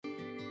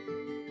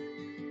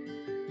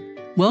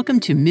Welcome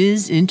to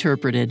Ms.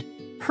 Interpreted,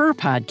 her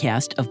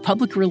podcast of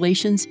public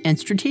relations and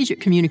strategic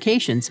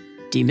communications,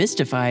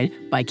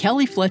 demystified by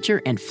Kelly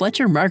Fletcher and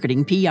Fletcher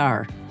Marketing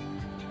PR.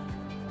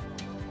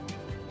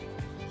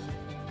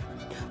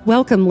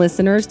 Welcome,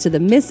 listeners, to the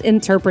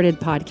Misinterpreted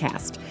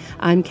podcast.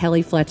 I'm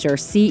Kelly Fletcher,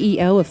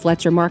 CEO of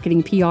Fletcher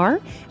Marketing PR,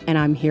 and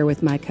I'm here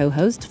with my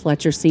co-host,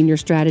 Fletcher Senior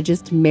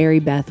Strategist, Mary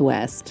Beth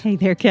West. Hey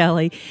there,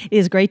 Kelly. It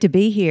is great to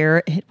be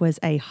here. It was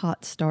a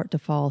hot start to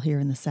fall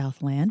here in the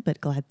Southland, but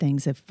glad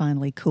things have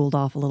finally cooled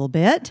off a little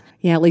bit.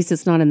 Yeah, at least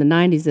it's not in the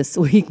 90s this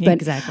week. But,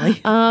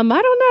 exactly. I don't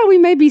know. We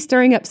may be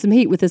stirring up some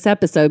heat with this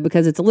episode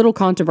because it's a little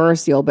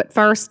controversial. But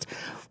first,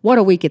 what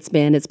a week it's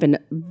been. It's been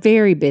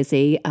very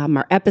busy.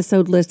 Our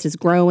episode list is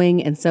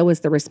growing, and so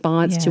is the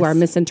response to our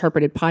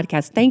Misinterpreted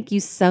podcast. Thank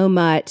you so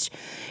much.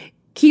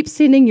 Keep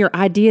sending your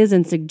ideas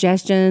and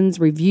suggestions.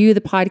 Review the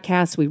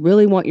podcast. We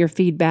really want your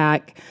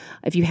feedback.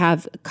 If you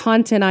have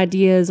content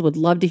ideas, would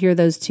love to hear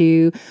those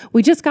too.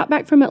 We just got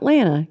back from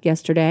Atlanta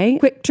yesterday.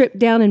 Quick trip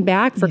down and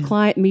back for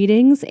client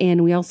meetings,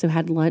 and we also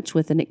had lunch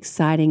with an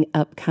exciting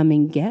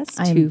upcoming guest.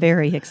 I am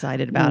very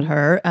excited about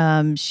her.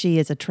 She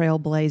is a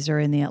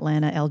trailblazer in the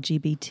Atlanta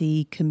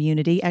LGBT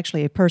community,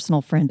 actually a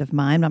personal friend of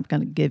mine. I'm not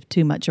going to give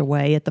too much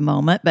away at the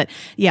moment, but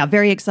yeah,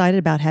 very excited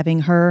about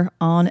having her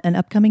on an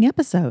upcoming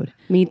episode.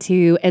 Me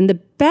too. And the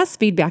best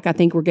feedback I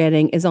think we're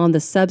getting is on the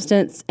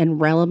substance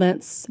and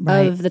relevance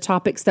of the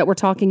topics that we're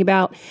talking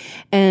about.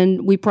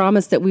 And we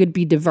promised that we would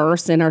be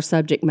diverse in our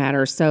subject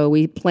matter. So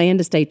we plan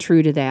to stay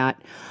true to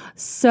that.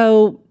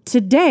 So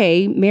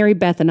today, Mary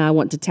Beth and I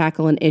want to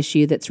tackle an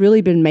issue that's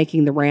really been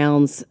making the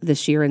rounds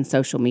this year in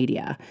social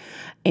media.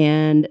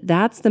 And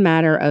that's the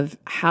matter of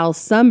how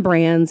some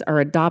brands are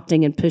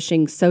adopting and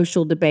pushing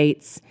social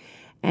debates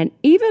and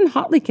even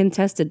hotly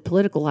contested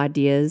political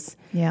ideas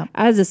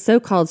as a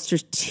so-called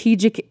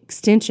strategic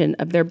extension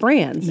of their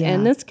brands.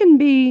 And this can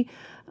be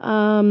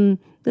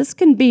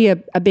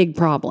a big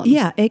problem.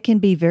 Yeah, it can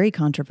be very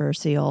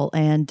controversial.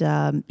 And,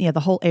 the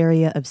whole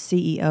area of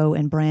CEO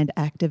and brand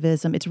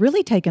activism, it's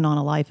really taken on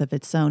a life of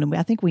its own. And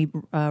I think we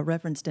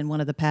referenced in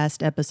one of the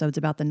past episodes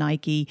about the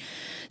Nike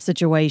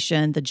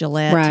situation, the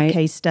Gillette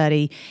case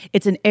study.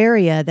 It's an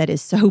area that is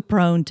so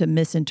prone to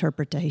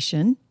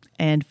misinterpretation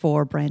and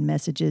for brand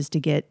messages to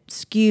get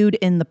skewed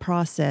in the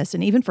process,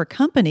 and even for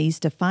companies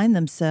to find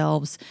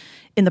themselves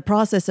in the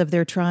process of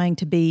their trying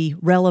to be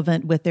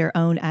relevant with their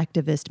own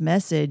activist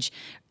message,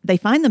 they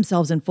find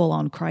themselves in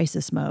full-on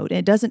crisis mode. And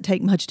it doesn't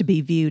take much to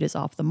be viewed as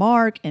off the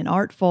mark and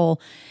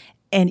artful,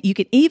 and you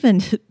could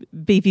even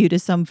be viewed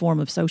as some form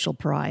of social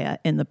pariah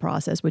in the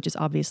process, which is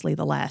obviously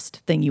the last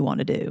thing you want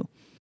to do.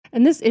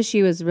 And this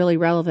issue is really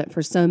relevant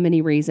for so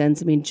many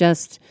reasons. I mean,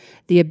 just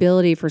the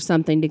ability for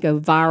something to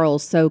go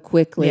viral so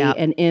quickly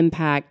and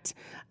impact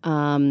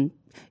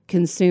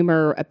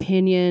consumer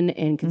opinion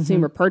and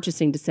consumer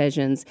purchasing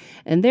decisions.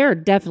 And there are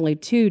definitely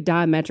two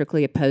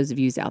diametrically opposed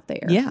views out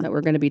there that we're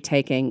going to be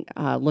taking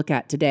a look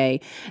at today.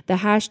 The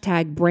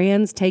hashtag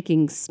brands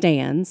taking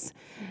stands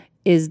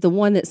is the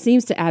one that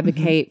seems to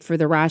advocate for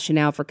the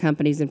rationale for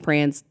companies and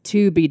brands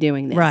to be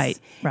doing this. Right.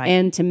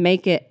 And to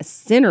make it a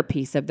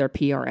centerpiece of their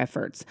PR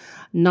efforts.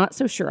 Not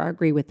so sure I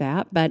agree with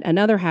that, but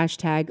another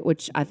hashtag,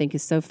 which I think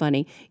is so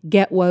funny,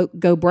 Get Woke,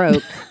 Go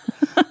Broke,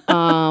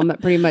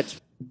 pretty much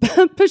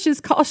pushes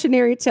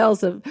cautionary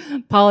tales of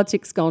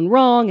politics gone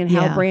wrong and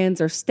how brands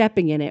are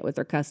stepping in it with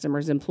their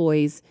customers,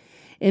 employees,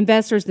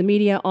 investors, the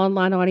media,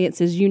 online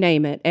audiences, you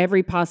name it,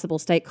 every possible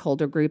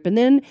stakeholder group. And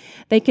then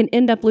they can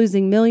end up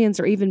losing millions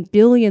or even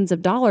billions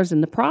of dollars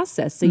in the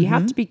process. So you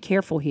have to be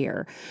careful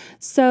here.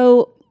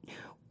 So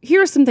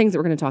here are some things that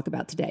we're going to talk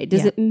about today.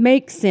 Does it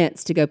make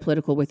sense to go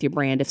political with your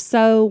brand? If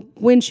so,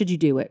 when should you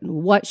do it?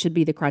 What should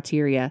be the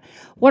criteria?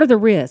 What are the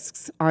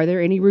risks? Are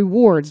there any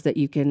rewards that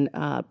you can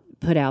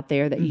put out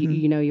there that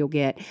you know you'll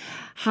get?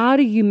 How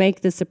do you make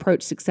this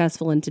approach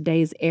successful in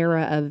today's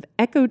era of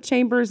echo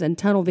chambers and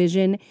tunnel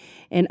vision?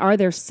 And are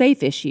there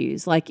safe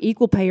issues like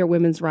equal pay or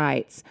women's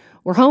rights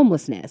or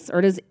homelessness?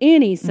 Or does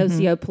any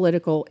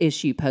socio-political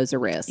issue pose a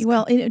risk?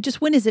 Well,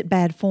 just when is it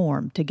bad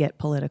form to get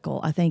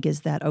political, I think,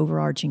 is that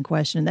overarching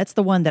question. And that's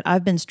the one that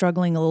I've been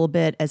struggling a little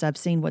bit as I've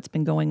seen what's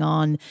been going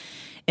on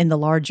in the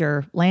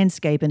larger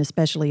landscape and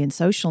especially in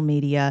social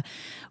media.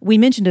 We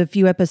mentioned a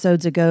few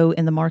episodes ago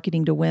in the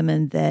Marketing to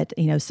Women that,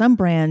 some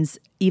brands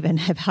even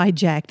have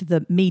hijacked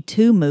the Me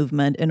Too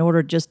movement in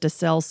order just to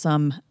sell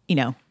some,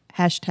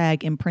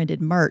 hashtag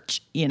imprinted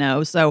merch,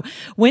 So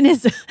when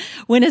is a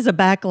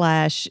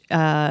backlash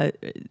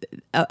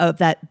of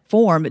that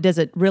form? Does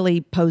it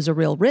really pose a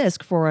real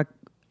risk for a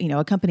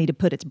company to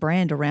put its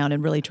brand around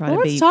and really try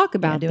to be? Let's talk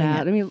about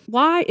that. I mean,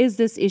 why is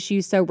this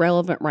issue so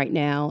relevant right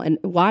now, and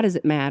why does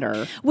it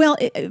matter? Well,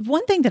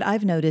 one thing that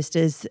I've noticed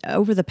is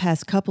over the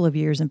past couple of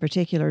years in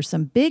particular,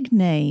 some big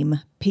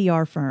name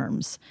PR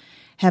firms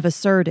have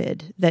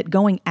asserted that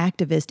going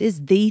activist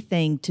is the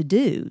thing to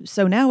do.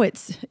 So now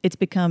it's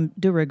become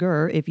de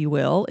rigueur, if you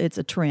will. It's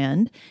a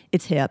trend.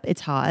 It's hip.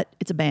 It's hot.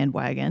 It's a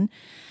bandwagon.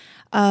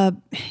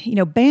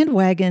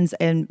 Bandwagons,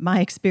 and my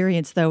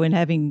experience, though, in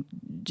having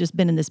just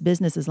been in this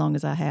business as long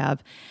as I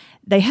have,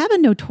 they have a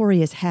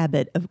notorious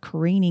habit of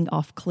careening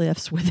off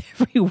cliffs with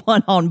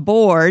everyone on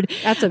board.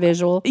 That's a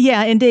visual.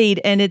 Yeah, indeed.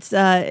 And it's,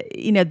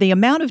 the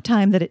amount of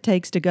time that it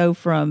takes to go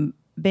from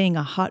being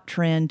a hot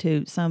trend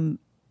to some,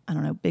 I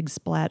don't know, big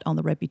splat on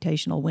the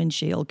reputational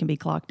windshield can be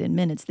clocked in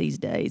minutes these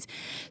days.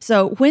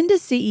 So when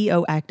does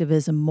CEO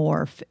activism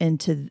morph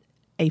into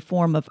a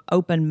form of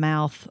open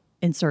mouth,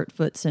 insert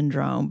foot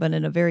syndrome, but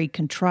in a very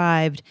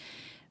contrived,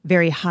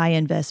 very high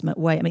investment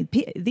way? I mean,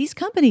 these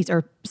companies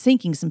are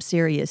sinking some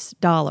serious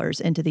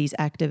dollars into these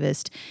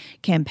activist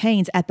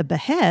campaigns at the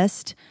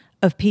behest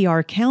of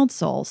PR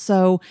counsel.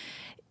 So,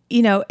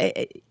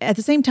 at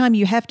the same time,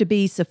 you have to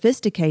be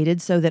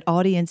sophisticated so that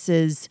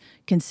audiences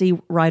can see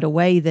right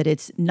away that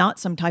it's not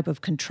some type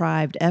of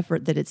contrived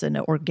effort, that it's an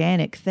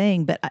organic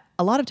thing. But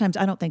a lot of times,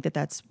 I don't think that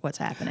that's what's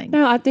happening.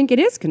 No, I think it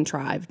is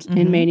contrived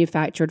and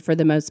manufactured for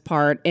the most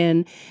part.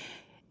 And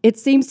it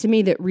seems to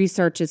me that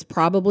research is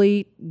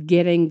probably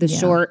getting the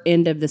short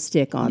end of the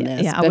stick on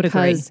this. Yeah, I would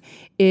agree.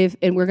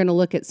 And we're going to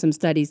look at some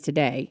studies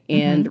today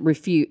and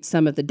refute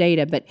some of the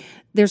data, but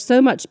there's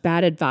so much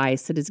bad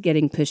advice that is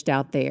getting pushed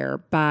out there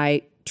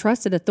by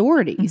trusted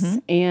authorities.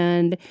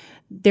 And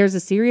there's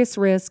a serious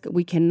risk.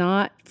 We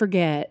cannot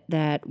forget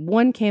that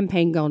one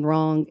campaign gone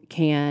wrong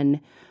can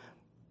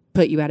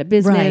put you out of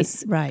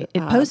business. Right.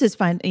 It poses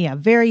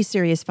very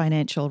serious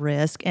financial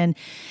risk. And,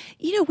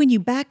 when you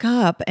back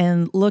up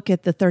and look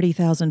at the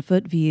 30,000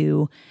 foot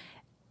view,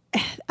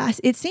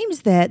 it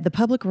seems that the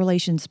public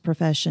relations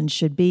profession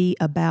should be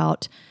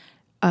about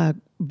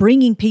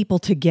bringing people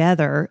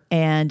together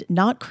and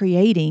not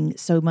creating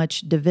so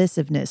much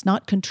divisiveness,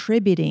 not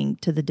contributing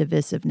to the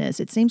divisiveness.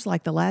 It seems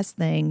like the last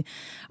thing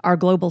our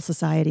global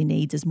society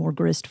needs is more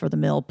grist for the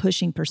mill,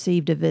 pushing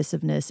perceived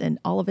divisiveness and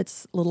all of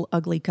its little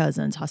ugly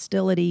cousins: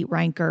 hostility,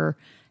 rancor,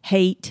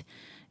 hate,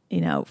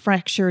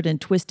 fractured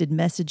and twisted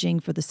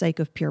messaging for the sake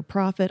of pure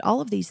profit.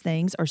 All of these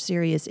things are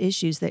serious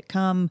issues that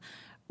come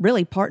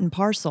really part and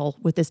parcel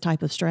with this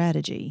type of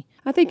strategy.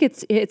 I think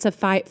it's a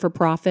fight for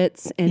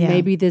profits, and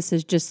maybe this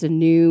is just a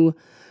new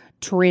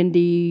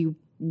trendy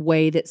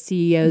way that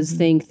CEOs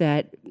think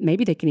that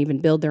maybe they can even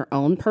build their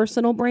own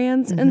personal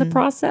brands in the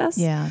process.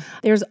 Yeah.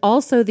 There's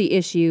also the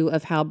issue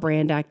of how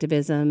brand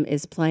activism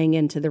is playing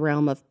into the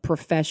realm of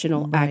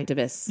professional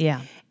activists.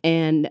 Yeah.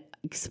 And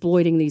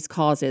exploiting these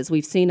causes.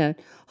 We've seen a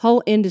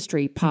whole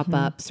industry pop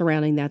up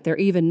surrounding that. There are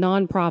even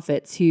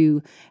nonprofits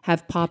who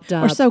have popped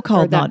up. Or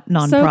so-called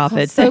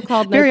nonprofits.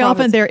 So-called Very nonprofits.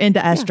 often they're into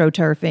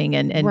astroturfing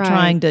and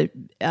trying to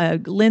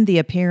lend the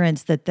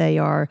appearance that they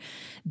are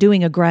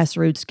doing a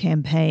grassroots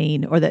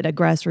campaign, or that a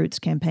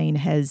grassroots campaign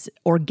has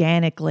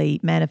organically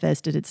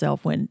manifested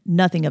itself when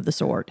nothing of the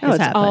sort has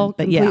happened. It's all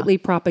completely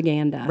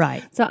propaganda.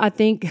 Right. So I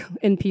think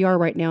in PR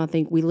right now, I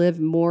think we live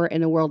more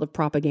in a world of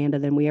propaganda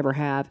than we ever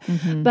have.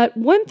 But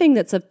one thing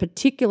that's of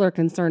particular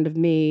concern to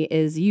me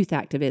is youth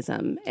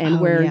activism, and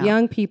where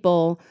young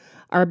people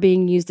are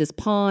being used as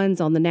pawns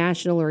on the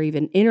national or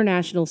even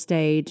international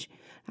stage.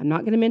 I'm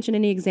not going to mention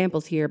any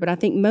examples here, but I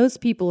think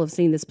most people have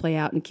seen this play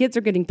out, and kids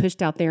are getting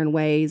pushed out there in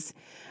ways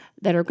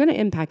that are going to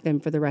impact them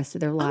for the rest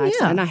of their lives.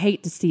 And I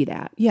hate to see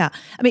that. Yeah.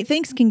 I mean,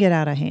 things can get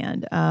out of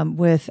hand.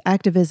 With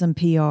activism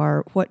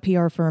PR, what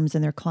PR firms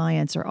and their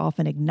clients are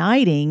often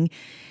igniting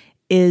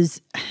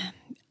is,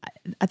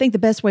 I think the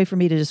best way for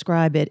me to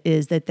describe it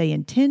is that they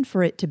intend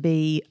for it to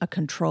be a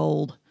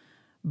controlled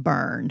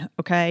burn.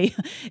 Okay.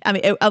 I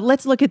mean,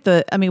 let's look at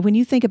when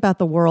you think about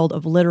the world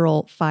of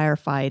literal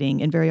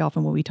firefighting, and very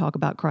often when we talk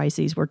about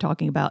crises, we're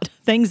talking about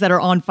things that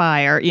are on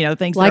fire,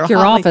 things like that are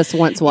your office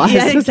once was.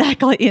 Yeah,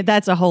 exactly. Yeah,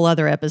 that's a whole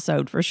other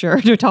episode for sure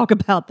to talk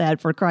about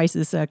that for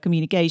crisis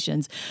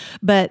communications.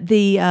 But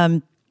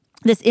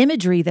this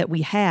imagery that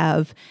we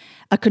have,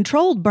 a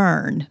controlled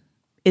burn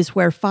is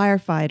where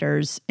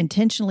firefighters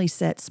intentionally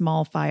set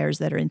small fires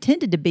that are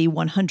intended to be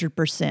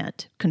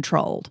 100%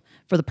 controlled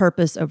for the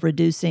purpose of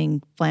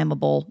reducing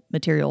flammable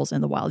materials in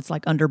the wild. It's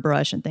like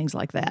underbrush and things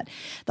like that.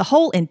 The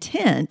whole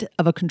intent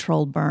of a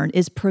controlled burn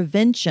is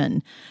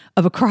prevention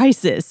of a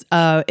crisis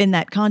in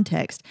that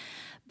context.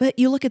 But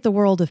you look at the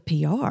world of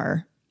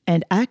PR,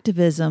 and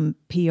activism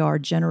PR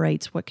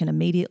generates what can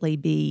immediately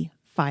be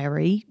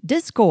fiery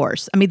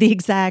discourse. I mean, the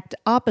exact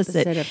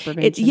opposite. Instead of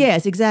prevention.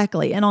 Yes,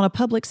 exactly. And on a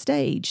public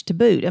stage to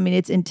boot. I mean,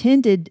 it's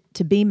intended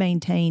to be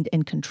maintained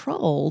and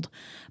controlled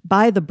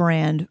by the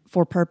brand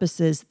for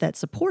purposes that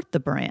support the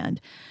brand.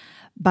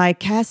 By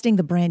casting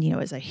the brand,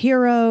 as a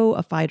hero,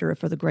 a fighter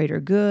for the greater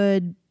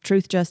good,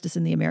 truth, justice,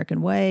 in the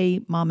American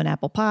way, mom and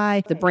apple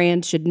pie. The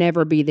brand should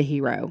never be the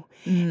hero.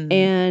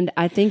 And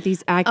I think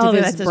these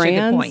activist that's such a good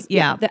brands, point.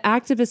 Yeah. the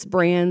activist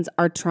brands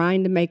are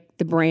trying to make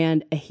the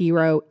brand a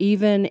hero,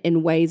 even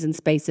in ways and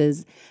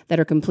spaces that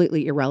are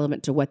completely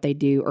irrelevant to what they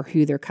do or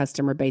who their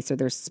customer base or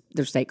their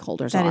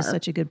stakeholders are. That is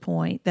such a good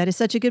point.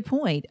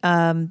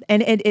 And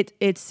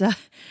it's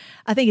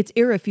I think it's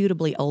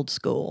irrefutably old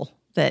school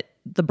that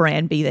the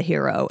brand be the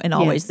hero and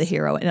always Yes. the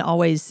hero and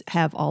always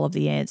have all of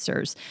the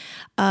answers.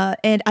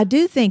 And I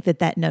do think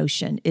that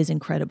notion is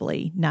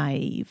incredibly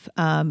naive.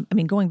 I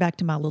mean, going back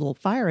to my little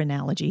fire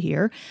analogy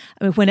here,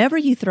 I mean, whenever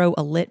you throw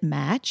a lit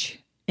match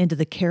into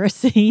the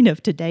kerosene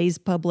of today's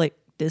public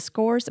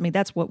discourse, I mean,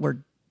 that's what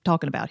we're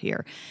talking about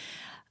here.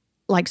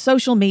 Like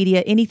social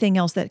media, anything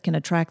else that can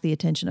attract the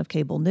attention of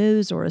cable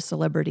news or a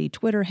celebrity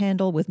Twitter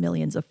handle with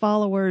millions of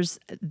followers,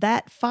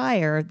 that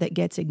fire that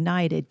gets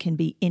ignited can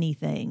be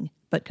anything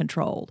but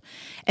controlled.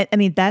 I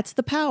mean, that's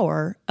the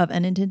power of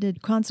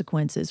unintended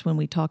consequences when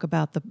we talk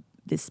about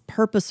this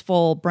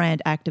purposeful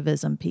brand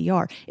activism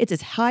PR. It's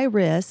as high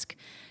risk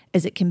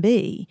as it can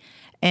be.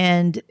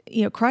 And,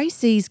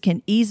 crises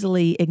can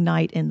easily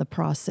ignite in the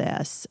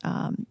process.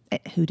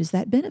 Who does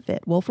that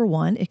benefit? Well, for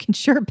one, it can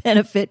sure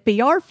benefit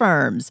PR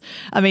firms.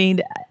 I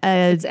mean,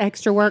 It's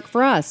extra work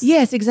for us.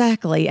 yes,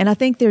 exactly. And I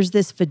think there's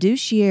this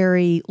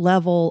fiduciary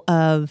level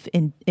of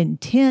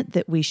intent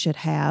that we should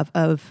have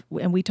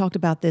and we talked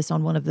about this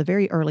on one of the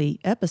very early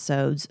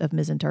episodes of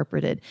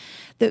Misinterpreted,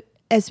 that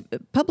as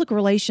public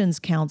relations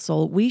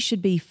counsel, we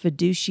should be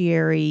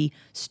fiduciary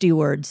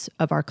stewards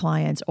of our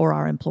clients or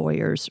our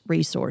employers'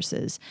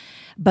 resources.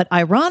 But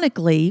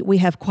ironically, we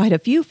have quite a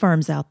few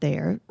firms out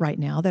there right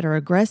now that are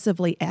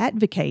aggressively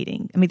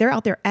advocating. I mean, they're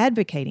out there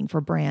advocating for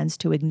brands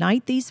to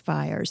ignite these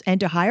fires and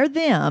to hire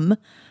them,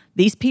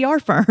 these PR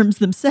firms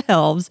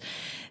themselves,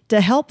 to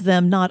help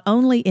them not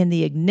only in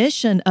the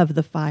ignition of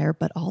the fire,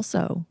 but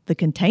also the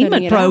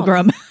containment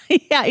program.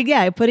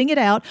 yeah, putting it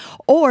out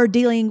or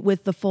dealing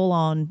with the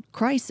full-on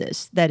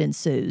crisis that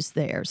ensues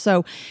there.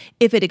 So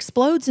if it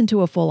explodes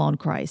into a full-on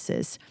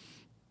crisis,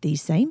 these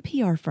same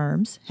PR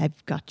firms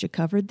have got you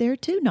covered there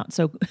too, not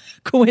so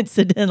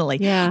coincidentally.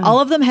 Yeah. All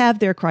of them have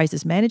their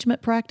crisis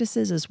management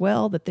practices as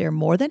well that they're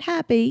more than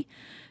happy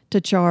to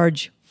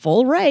charge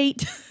full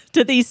rate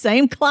to these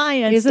same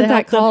clients. Isn't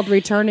that called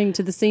returning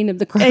to the scene of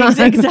the crime?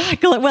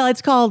 Exactly. Well,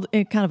 it's called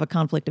kind of a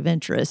conflict of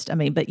interest. I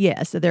mean, but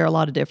yes, there are a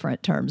lot of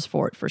different terms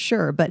for it for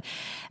sure. But,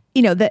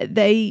 that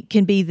they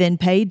can be then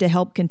paid to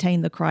help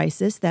contain the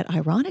crisis that,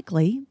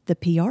 ironically, the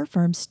PR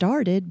firm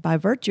started by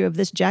virtue of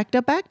this jacked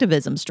up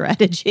activism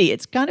strategy.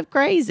 It's kind of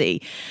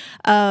crazy.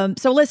 So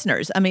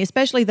listeners, I mean,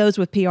 especially those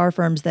with PR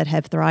firms that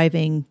have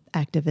thriving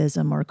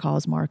activism or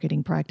cause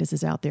marketing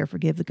practices out there,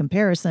 forgive the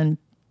comparison.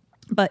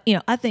 But,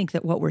 I think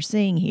that what we're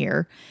seeing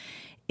here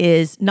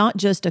is not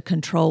just a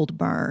controlled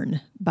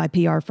burn by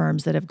PR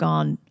firms that have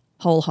gone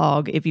whole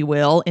hog, if you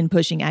will, in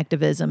pushing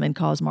activism and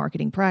cause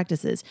marketing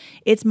practices.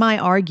 It's my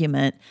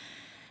argument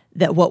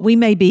that what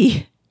may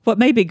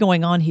be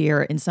going on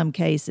here in some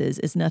cases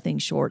is nothing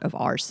short of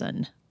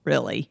arson,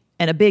 really,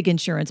 and a big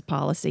insurance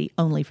policy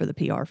only for the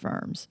PR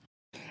firms.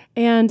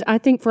 And I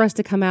think for us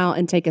to come out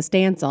and take a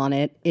stance on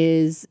it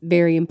is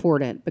very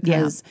important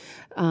because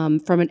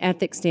from an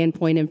ethics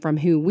standpoint and from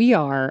who we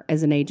are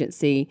as an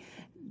agency,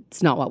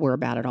 it's not what we're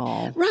about at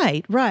all.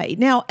 Right.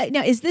 Now,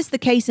 is this the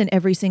case in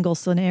every single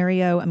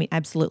scenario? I mean,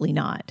 absolutely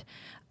not.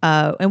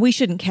 And we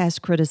shouldn't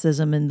cast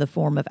criticism in the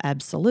form of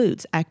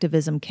absolutes.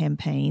 Activism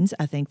campaigns,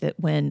 I think that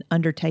when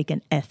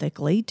undertaken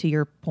ethically, to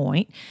your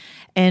point,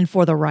 and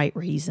for the right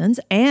reasons,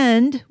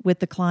 and with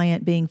the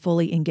client being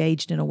fully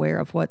engaged and aware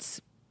of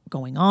what's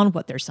going on,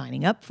 what they're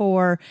signing up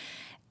for,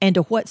 and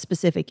to what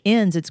specific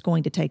ends it's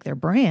going to take their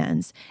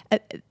brands,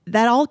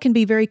 that all can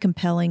be very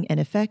compelling and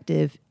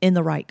effective in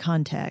the right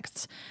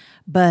contexts.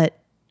 But,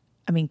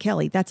 I mean,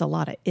 Kelly, that's a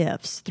lot of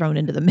ifs thrown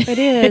into the mix. It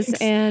is,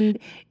 and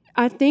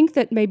I think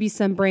that maybe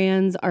some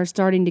brands are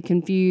starting to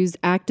confuse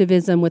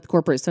activism with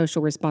corporate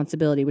social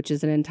responsibility, which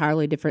is an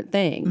entirely different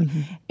thing.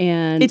 Mm-hmm.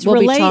 And it's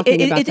we'll be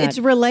talking about that. It's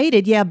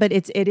related, yeah, but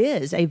it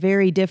is a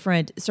very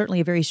different,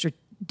 certainly a very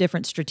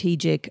different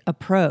strategic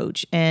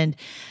approach. And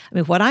I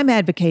mean, what I'm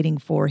advocating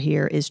for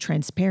here is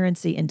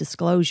transparency and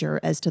disclosure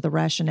as to the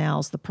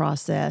rationales, the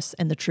process,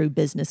 and the true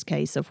business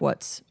case of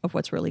what's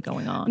really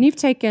going on. And you've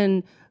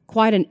taken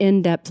quite an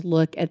in-depth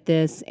look at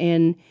this,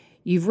 and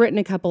you've written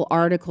a couple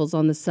articles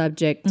on the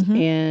subject, mm-hmm.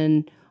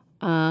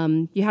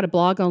 and you had a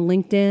blog on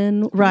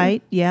LinkedIn.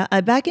 Right, yeah.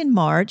 Back in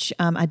March,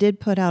 I did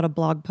put out a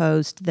blog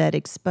post that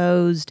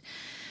exposed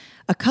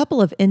a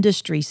couple of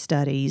industry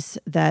studies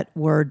that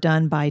were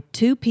done by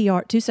two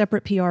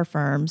separate PR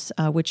firms,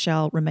 which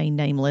shall remain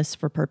nameless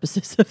for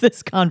purposes of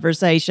this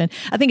conversation.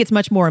 I think it's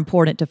much more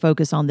important to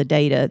focus on the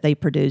data they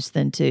produce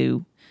than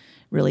to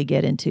really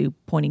get into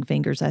pointing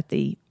fingers at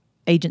the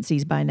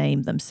agencies by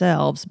name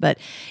themselves. But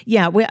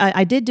yeah,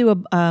 I did do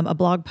a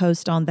blog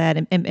post on that,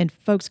 and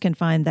folks can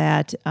find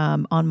that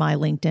on my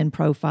LinkedIn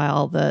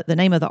profile. The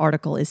name of the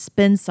article is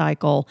Spin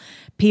Cycle,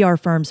 PR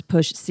Firms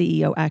Push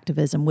CEO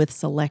Activism with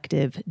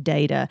Selective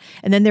Data.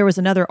 And then there was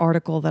another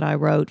article that I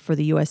wrote for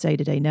the USA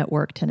Today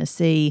Network,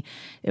 Tennessee.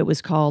 It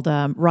was called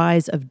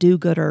Rise of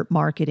Do-Gooder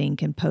Marketing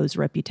Can Pose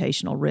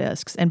Reputational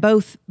Risks. And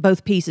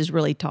both pieces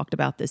really talked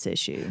about this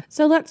issue.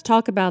 So let's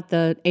talk about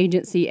the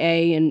Agency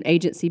A and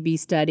Agency B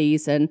studies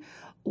and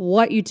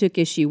what you took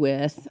issue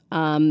with.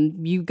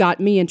 You got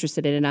me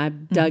interested in it, and I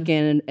dug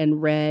in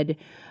and read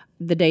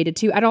the data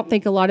too. I don't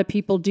think a lot of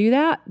people do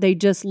that. They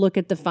just look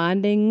at the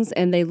findings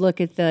and they look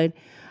at the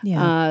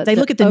they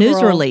look at the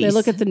news release. They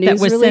look at the news that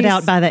was release. sent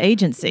out by the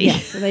agency.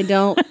 Yes, and they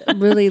don't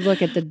really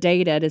look at the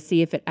data to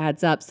see if it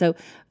adds up. So,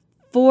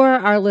 for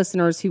our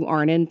listeners who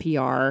aren't in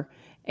PR,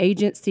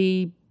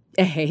 Agency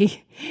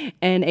A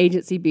and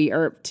Agency B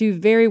are two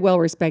very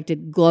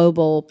well-respected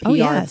global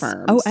PR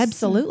firms. Oh,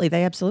 absolutely.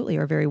 They absolutely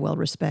are very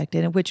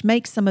well-respected, and which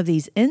makes some of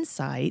these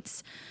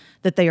insights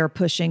that they are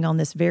pushing on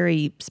this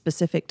very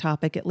specific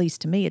topic, at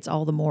least to me, it's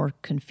all the more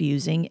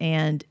confusing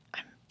and,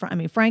 I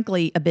mean,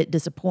 frankly, a bit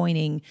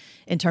disappointing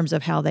in terms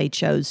of how they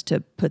chose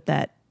to put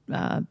that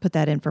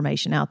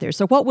information out there.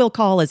 So what we'll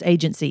call as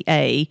Agency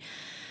A,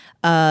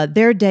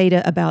 their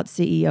data about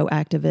CEO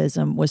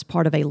activism was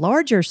part of a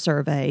larger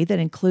survey that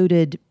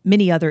included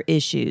many other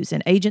issues.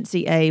 And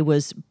Agency A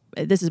was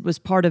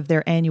part of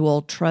their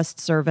annual trust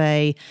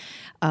survey.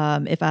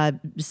 If I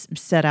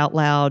said out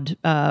loud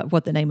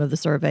what the name of the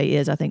survey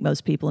is, I think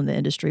most people in the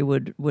industry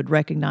would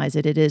recognize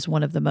it. It is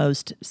one of the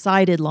most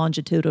cited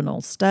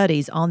longitudinal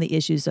studies on the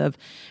issues of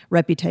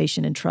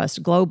reputation and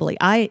trust globally.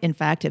 I, in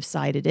fact, have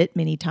cited it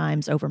many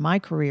times over my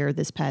career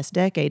this past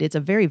decade. It's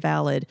a very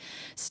valid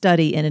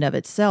study in and of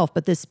itself,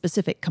 but this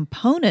specific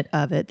component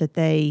of it that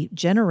they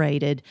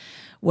generated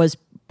was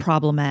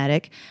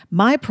problematic.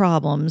 My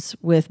problems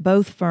with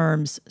both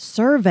firms'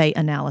 survey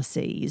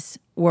analyses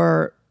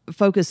were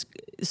focused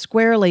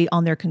squarely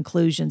on their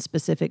conclusions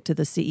specific to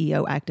the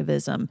CEO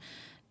activism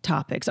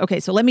topics. Okay,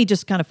 so let me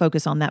just kind of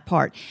focus on that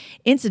part.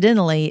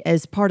 Incidentally,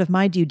 as part of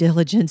my due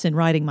diligence in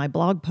writing my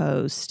blog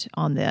post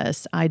on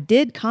this, I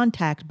did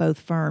contact both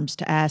firms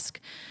to ask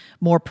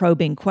more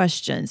probing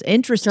questions.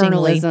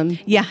 Interestingly, journalism.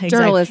 Yeah, exactly.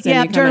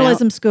 Journalism,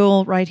 journalism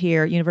school right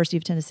here, University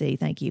of Tennessee.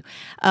 Thank you.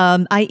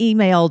 I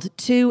emailed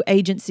 2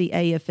 Agency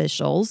A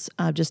officials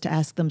just to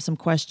ask them some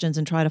questions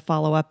and try to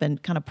follow up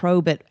and kind of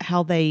probe at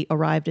how they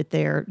arrived at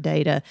their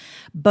data.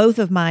 Both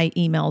of my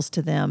emails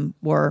to them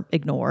were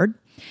ignored.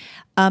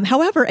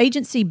 However,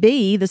 Agency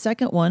B, the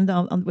second one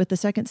with the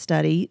second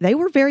study, they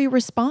were very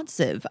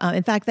responsive.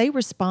 In fact, they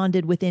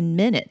responded within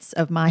minutes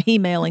of my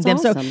emailing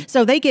That's them. awesome.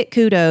 So they get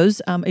kudos,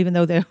 even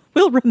though they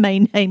will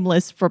remain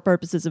nameless for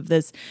purposes of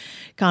this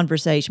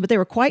conversation. But they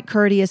were quite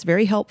courteous,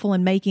 very helpful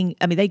in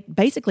they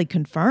basically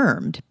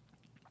confirmed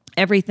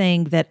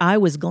everything that I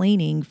was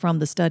gleaning from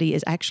the study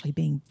is actually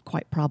being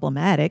quite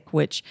problematic,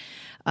 which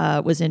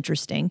was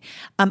interesting.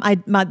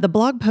 The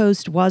blog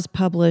post was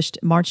published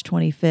March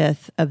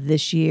 25th of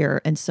this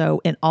year. And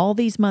so in all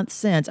these months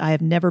since, I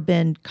have never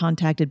been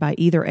contacted by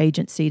either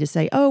agency to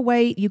say, oh,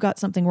 wait, you got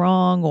something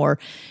wrong, or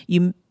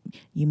you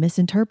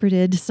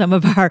misinterpreted some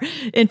of our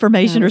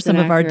information or some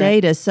of our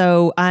data.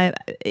 So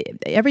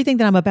everything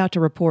that I'm about to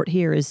report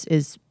here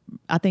is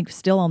I think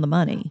still on the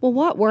money. Well,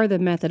 what were the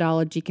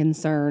methodology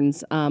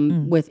concerns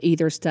with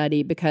either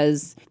study?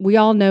 Because we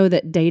all know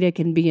that data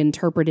can be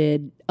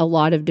interpreted a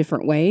lot of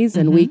different ways,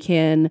 and we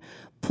can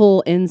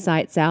pull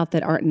insights out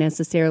that aren't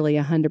necessarily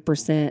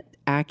 100%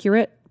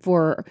 accurate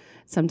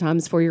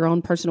sometimes for your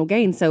own personal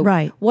gain. So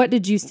what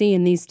did you see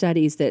in these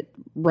studies that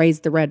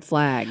raised the red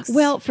flags?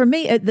 Well, for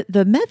me,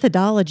 the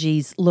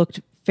methodologies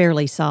looked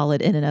fairly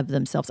solid in and of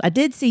themselves. I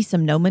did see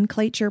some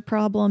nomenclature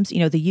problems,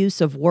 the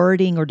use of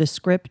wording or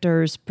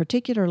descriptors,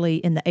 particularly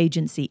in the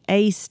Agency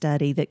A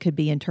study, that could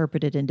be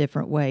interpreted in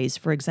different ways.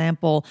 For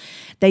example,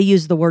 they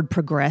used the word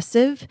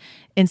progressive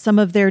in some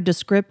of their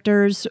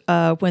descriptors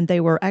when they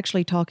were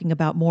actually talking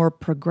about more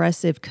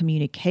progressive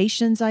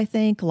communications, I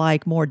think,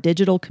 like more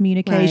digital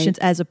communications,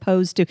 as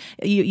opposed to,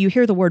 you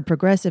hear the word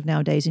progressive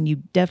nowadays, and you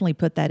definitely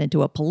put that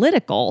into a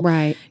political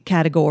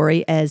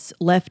category as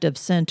left of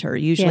center,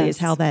 usually is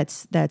how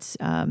that's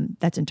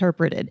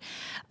interpreted.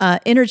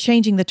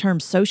 Interchanging the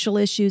terms social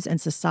issues and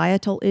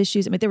societal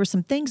issues. I mean, there were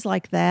some things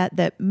like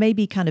that may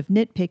be kind of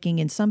nitpicking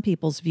in some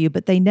people's view,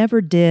 but they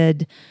never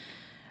did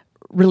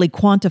really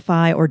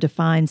quantify or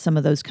define some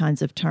of those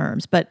kinds of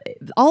terms. But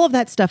all of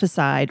that stuff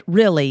aside,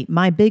 really,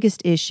 my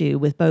biggest issue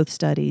with both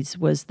studies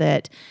was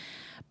that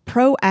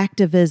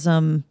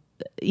pro-activism,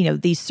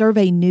 these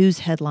survey news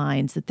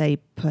headlines that they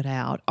put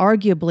out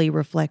arguably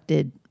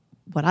reflected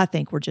what I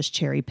think were just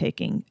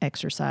cherry-picking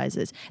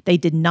exercises. They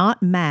did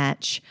not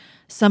match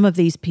some of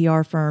these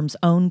PR firms'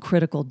 own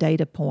critical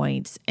data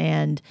points.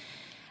 And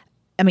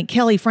I mean,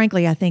 Kelly,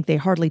 frankly, I think they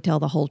hardly tell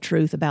the whole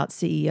truth about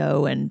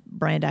CEO and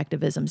brand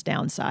activism's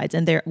downsides.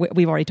 And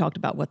we've already talked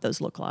about what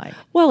those look like.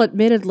 Well,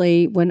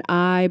 admittedly, when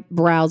I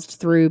browsed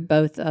through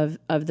both of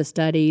the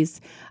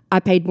studies,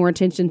 I paid more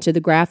attention to the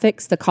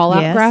graphics, the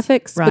call-out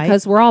graphics,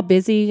 because we're all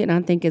busy. And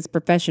I think as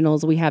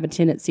professionals, we have a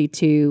tendency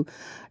to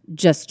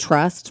just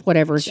trust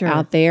whatever's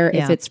out there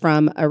if it's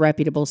from a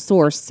reputable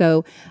source.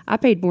 So I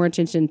paid more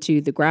attention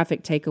to the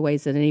graphic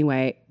takeaways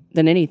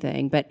than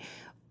anything. But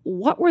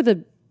what were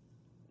the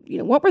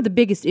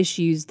biggest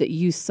issues that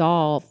you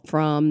saw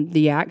from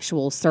the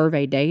actual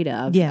survey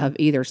data of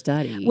either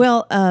study?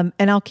 Well, and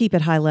I'll keep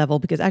it high level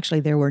because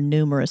actually there were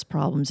numerous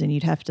problems, and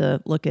you'd have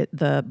to look at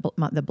the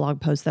blog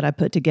post that I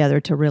put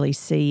together to really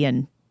see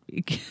and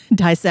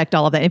dissect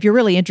all of that. If you're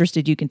really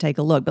interested, you can take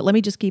a look. But let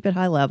me just keep it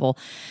high level.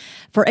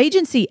 For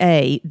Agency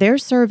A, their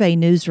survey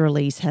news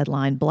release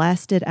headline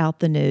blasted out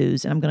the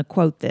news, and I'm going to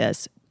quote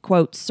this,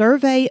 quote,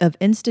 "Survey of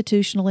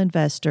institutional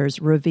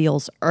investors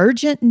reveals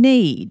urgent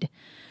need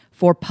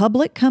for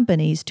public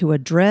companies to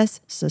address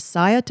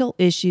societal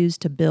issues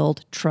to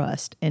build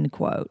trust," end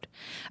quote.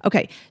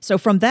 Okay, so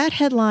from that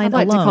headline I'd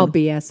like alone, to call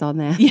BS on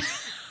that.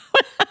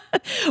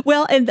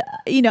 well, and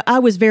I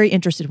was very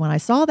interested when I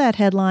saw that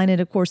headline,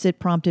 and of course, it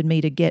prompted me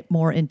to get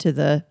more into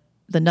the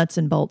nuts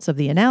and bolts of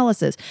the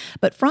analysis.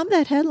 But from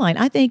that headline,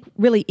 I think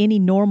really any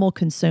normal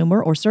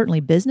consumer or certainly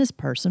business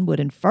person would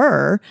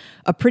infer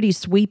a pretty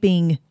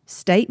sweeping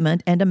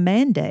statement and a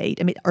mandate.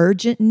 I mean,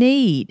 urgent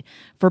need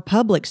for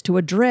publics to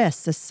address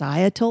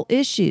societal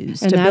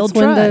issues And to that's build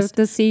when trust.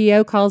 the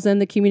CEO calls in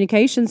the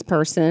communications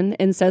person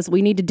and says,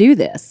 we need to do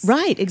this.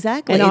 Right,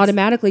 exactly. And It's-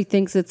 automatically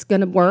thinks it's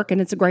going to work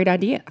and it's a great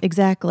idea.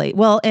 Exactly.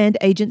 Well, and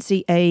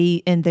Agency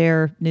A, in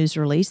their news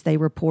release, they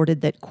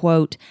reported that,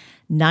 quote,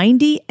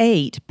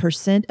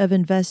 98% of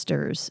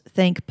investors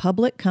think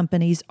public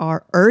companies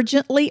are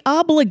urgently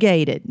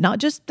obligated, not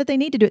just that they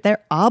need to do it,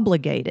 they're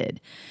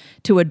obligated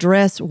to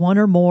address one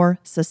or more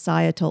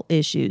societal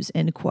issues,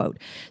 end quote.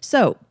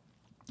 So,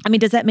 I mean,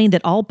 does that mean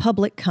that all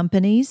public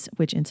companies,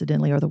 which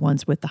incidentally are the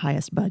ones with the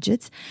highest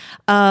budgets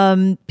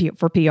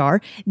for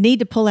PR, need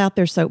to pull out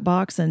their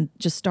soapbox and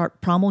just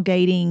start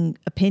promulgating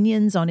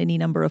opinions on any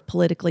number of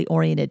politically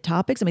oriented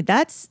topics? I mean,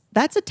 that's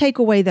a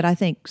takeaway that I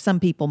think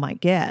some people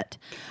might get.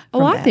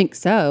 Oh, I think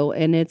so.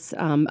 And it's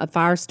a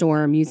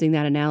firestorm, using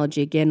that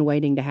analogy again,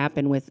 waiting to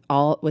happen with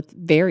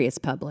various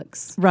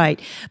publics.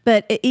 Right.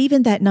 But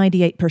even that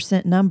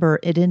 98% number,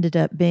 it ended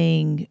up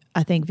being,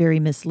 I think, very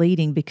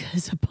misleading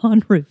because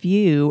upon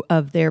review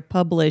of their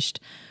published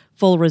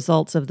full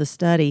results of the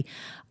study,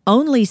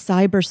 only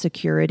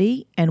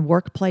cybersecurity and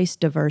workplace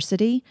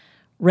diversity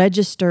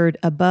registered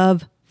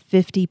above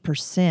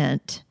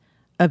 50%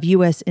 of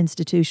U.S.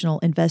 institutional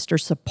investor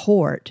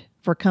support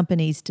for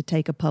companies to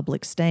take a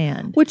public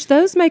stand. Which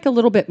those make a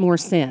little bit more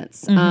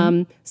sense.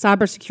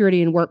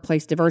 Cybersecurity and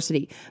workplace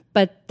diversity.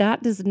 But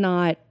that does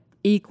not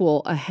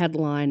equal a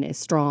headline as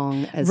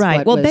strong as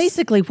right. what was...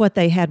 Basically what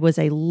they had was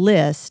a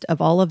list of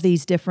all of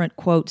these different,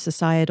 quote,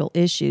 societal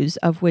issues,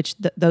 of which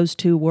those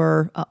two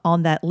were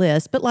on that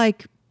list. But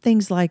like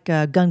things like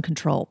gun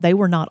control, they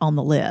were not on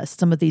the list.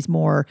 Some of these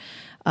more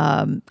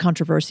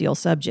controversial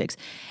subjects.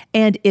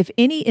 And if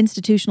any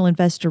institutional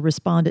investor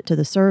responded to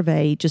the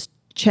survey, just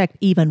checked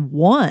even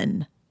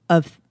one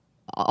of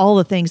all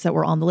the things that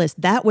were on the list,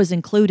 that was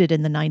included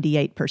in the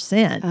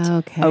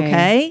 98%.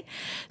 Okay.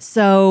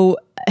 So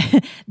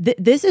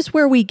this is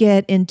where we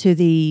get into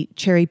the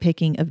cherry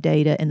picking of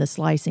data and the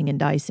slicing and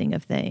dicing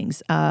of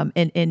things. And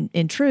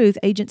in truth,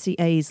 Agency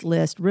A's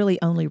list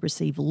really only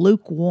received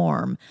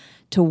lukewarm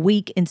to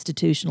weak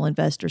institutional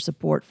investor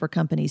support for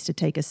companies to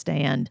take a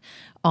stand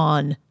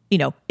on,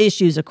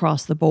 issues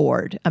across the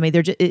board. I mean,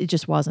 it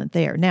just wasn't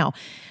there. Now,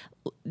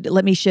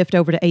 let me shift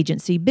over to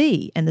Agency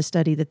B and the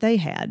study that they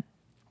had.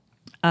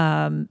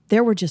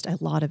 There were just a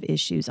lot of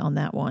issues on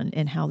that one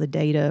and how the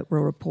data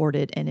were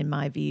reported and, in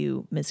my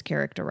view,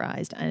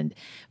 mischaracterized. And,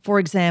 for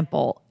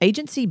example,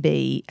 Agency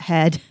B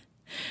had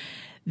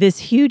this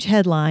huge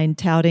headline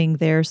touting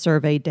their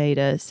survey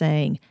data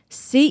saying,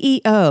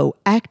 CEO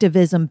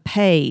activism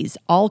pays,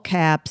 all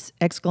caps,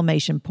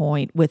 exclamation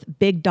point, with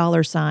big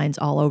dollar signs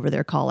all over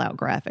their call-out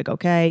graphic,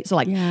 okay? So,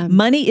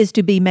 money is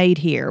to be made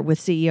here with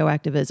CEO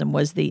activism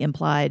was the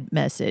implied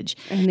message.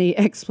 And the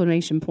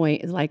exclamation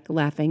point is like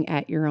laughing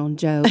at your own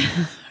joke.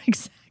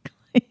 Exactly.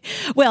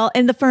 Well,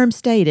 and the firm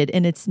stated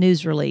in its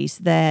news release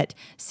that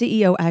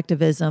CEO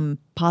activism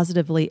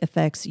positively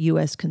affects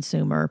U.S.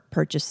 consumer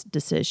purchase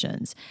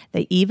decisions.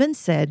 They even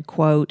said,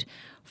 quote,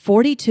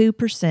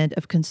 42%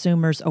 of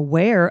consumers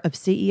aware of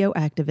CEO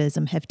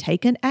activism have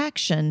taken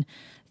action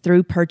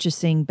through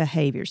purchasing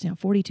behaviors. Now,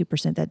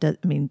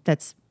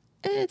 42%,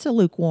 it's a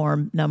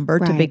lukewarm number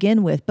to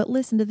begin with, but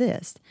listen to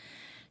this.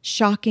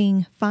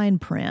 Shocking fine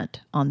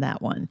print on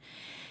that one.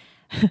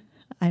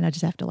 And I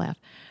just have to laugh.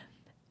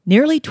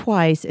 Nearly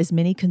twice as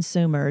many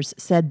consumers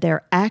said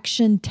their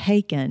action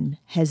taken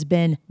has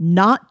been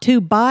not to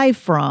buy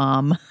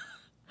from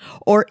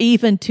or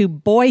even to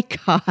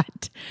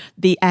boycott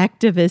the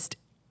activist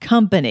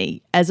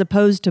company as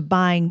opposed to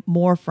buying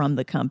more from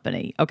the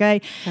company.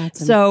 Okay.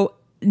 So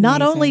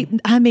not only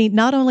are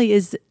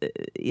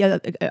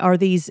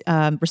these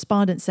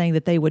respondents saying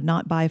that they would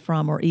not buy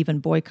from or even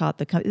boycott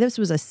the company, this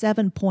was a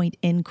 7-point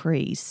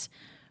increase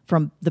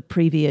from the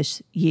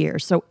previous year.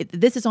 So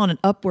this is on an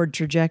upward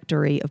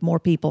trajectory of more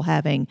people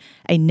having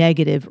a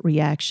negative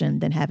reaction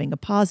than having a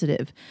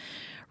positive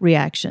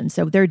reaction.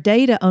 So their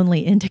data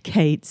only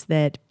indicates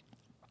that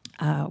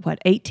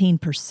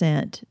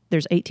 18%,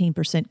 there's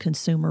 18%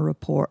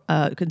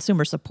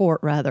 consumer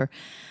support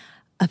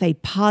of a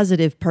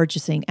positive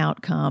purchasing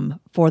outcome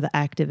for the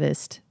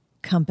activist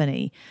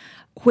company,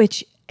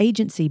 which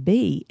Agency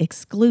B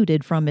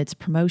excluded from its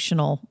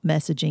promotional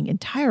messaging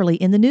entirely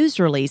in the news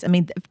release. I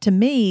mean, to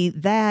me,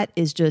 that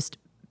is just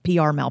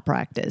PR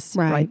malpractice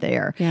right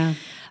there. Yeah.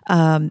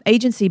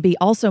 Agency B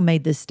also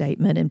made this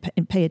statement,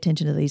 and pay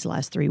attention to these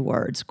last three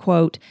words,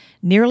 quote,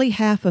 nearly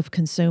half of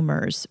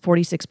consumers,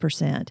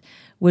 46%,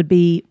 would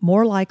be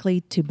more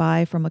likely to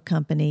buy from a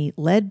company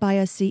led by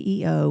a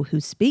CEO who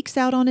speaks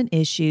out on an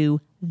issue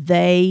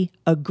they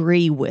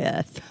agree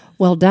with.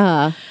 Well,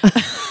 duh.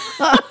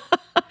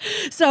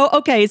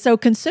 So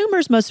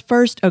consumers must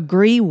first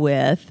agree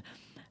with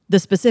the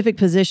specific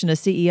position a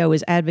CEO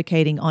is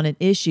advocating on an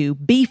issue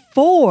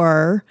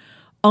before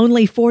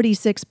only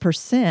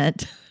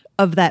 46%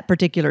 of that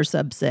particular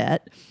subset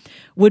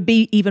would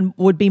be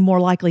more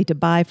likely to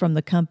buy from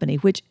the company,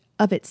 which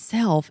of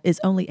itself is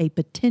only a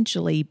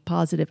potentially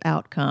positive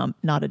outcome,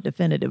 not a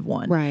definitive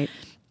one. Right.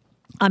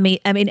 I mean,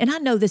 and I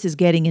know this is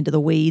getting into the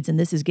weeds, and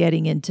this is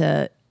getting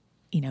into,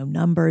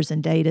 numbers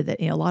and data that,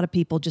 a lot of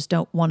people just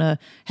don't want to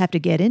have to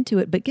get into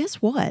it. But guess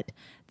what?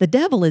 The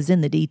devil is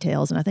in the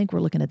details, and I think we're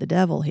looking at the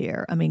devil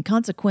here. I mean,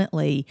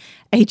 consequently,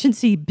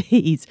 Agency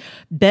B's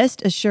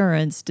best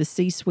assurance to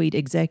C-suite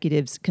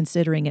executives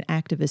considering an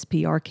activist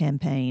PR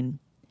campaign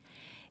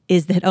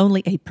is that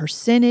only a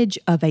percentage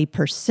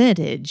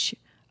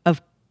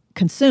of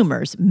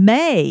consumers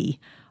may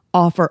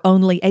offer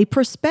only a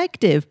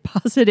prospective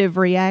positive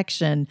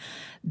reaction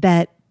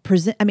that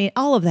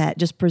all of that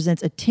just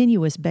presents a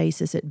tenuous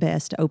basis at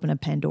best to open a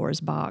Pandora's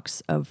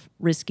box of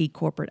risky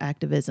corporate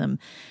activism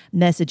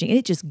messaging.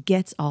 It just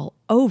gets all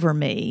over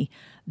me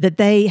that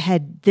they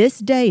had this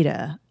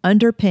data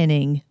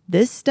underpinning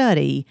this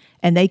study,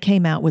 and they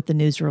came out with the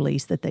news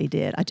release that they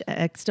did.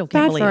 I still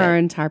can't believe it. Bad for our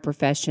entire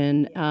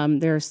profession.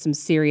 There are some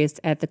serious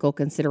ethical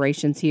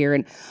considerations here.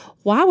 And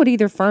why would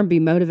either firm be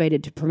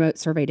motivated to promote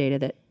survey data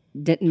that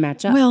didn't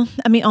match up? Well,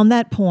 on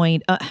that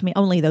point,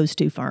 only those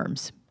two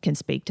firms can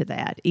speak to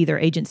that, either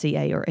Agency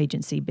A or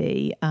Agency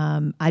B.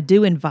 I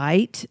do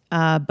invite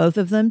both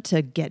of them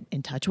to get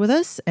in touch with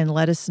us and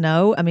let us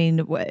know.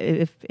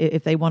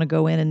 If they want to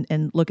go in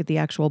and look at the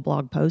actual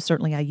blog post,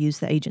 certainly I use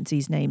the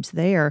agency's names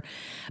there.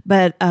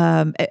 But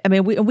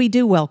we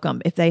do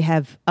welcome if they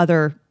have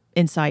other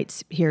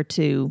insights here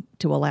to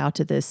allow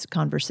to this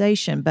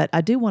conversation. But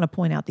I do want to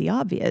point out the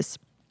obvious.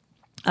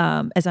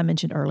 As I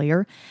mentioned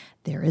earlier,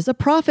 there is a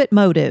profit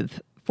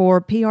motive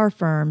for PR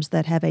firms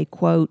that have a,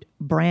 quote,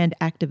 brand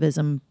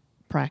activism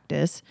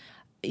practice,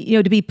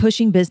 to be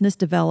pushing business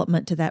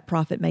development to that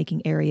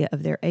profit-making area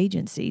of their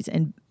agencies.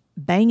 And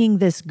banging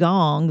this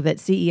gong that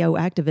CEO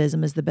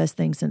activism is the best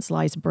thing since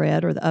sliced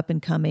bread or the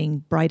up-and-coming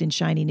bright and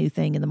shiny new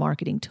thing in the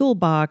marketing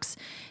toolbox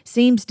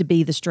seems to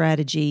be the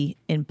strategy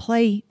in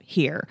play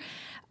here.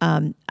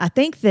 I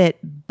think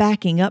that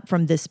backing up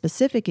from this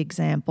specific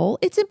example,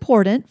 it's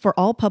important for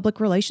all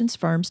public relations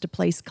firms to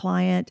place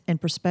client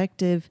and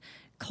prospective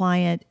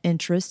client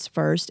interests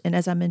first. And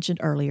as I mentioned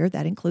earlier,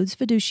 that includes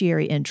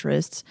fiduciary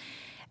interests.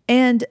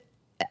 And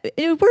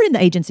we're in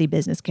the agency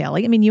business,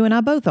 Kelly. You and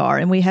I both are,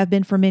 and we have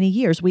been for many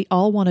years. We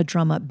all want to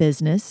drum up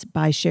business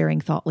by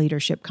sharing thought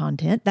leadership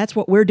content. That's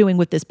what we're doing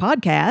with this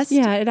podcast.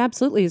 Yeah, it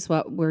absolutely is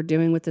what we're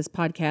doing with this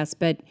podcast.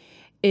 But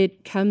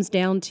it comes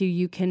down to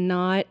you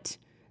cannot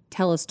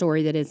tell a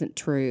story that isn't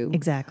true.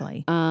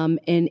 Exactly.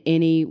 In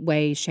any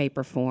way, shape,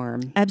 or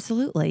form.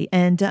 Absolutely.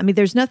 And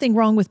there's nothing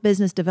wrong with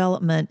business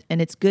development,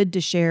 and it's good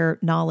to share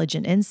knowledge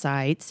and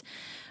insights,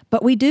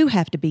 but we do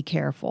have to be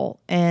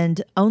careful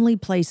and only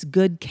place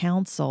good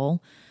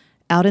counsel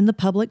out in the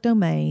public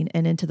domain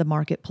and into the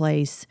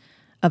marketplace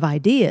of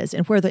ideas.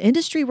 And where the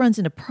industry runs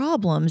into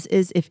problems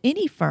is if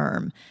any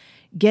firm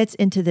gets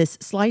into this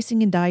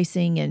slicing and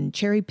dicing and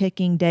cherry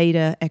picking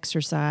data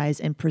exercise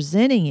and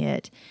presenting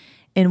it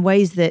in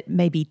ways that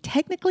may be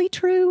technically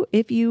true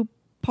if you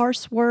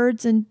parse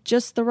words in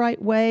just the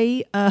right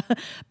way,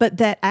 but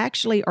that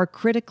actually are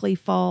critically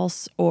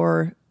false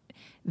or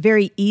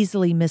very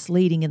easily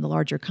misleading in the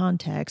larger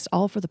context,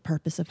 all for the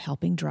purpose of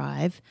helping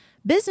drive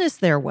business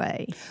their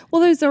way.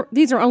 Well,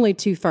 these are only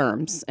two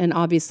firms, and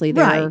obviously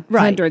there are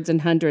hundreds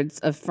and hundreds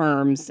of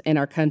firms in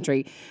our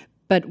country.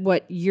 But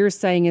what you're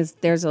saying is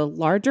there's a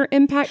larger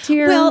impact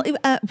here? Well,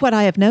 what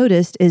I have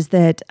noticed is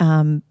that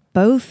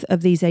both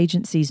of these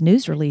agencies'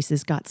 news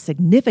releases got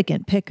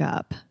significant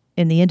pickup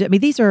in the end.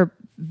 These are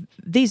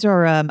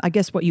I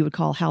guess what you would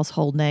call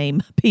household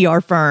name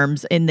PR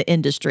firms in the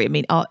industry.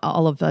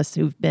 All of us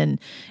who've been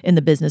in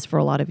the business for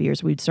a lot of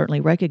years, we'd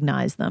certainly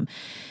recognize them.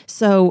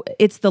 So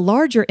it's the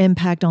larger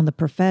impact on the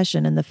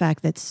profession and the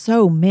fact that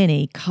so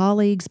many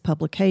colleagues,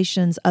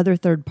 publications, other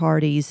third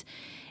parties,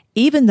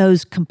 even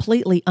those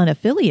completely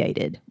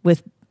unaffiliated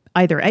with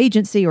either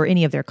agency or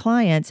any of their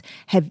clients,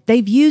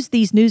 they've used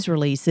these news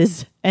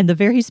releases and the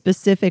very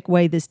specific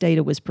way this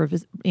data was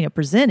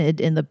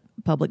presented in the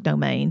public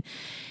domain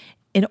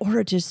in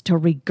order just to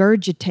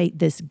regurgitate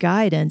this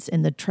guidance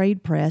in the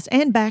trade press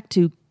and back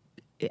to,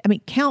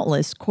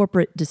 countless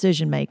corporate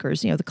decision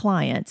makers, the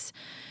clients,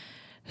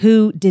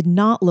 who did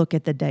not look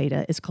at the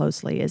data as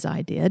closely as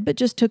I did, but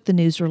just took the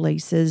news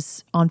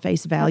releases on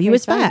face value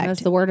as fact.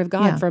 That's the word of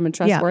God from a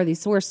trustworthy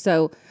source.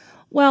 So,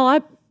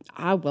 well,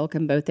 I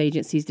welcome both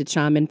agencies to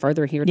chime in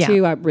further here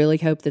too. I really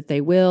hope that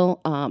they will.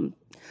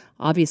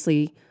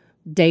 Obviously,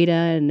 data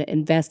and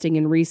investing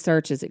in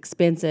research is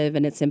expensive,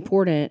 and it's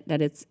important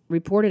that it's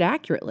reported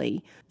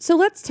accurately. So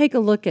let's take a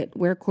look at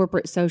where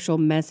corporate social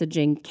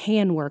messaging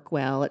can work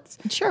well. It's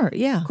Sure,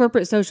 yeah.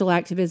 corporate social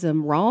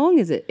activism wrong?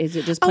 Is it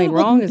just plain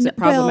wrong? Is it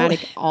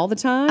problematic all the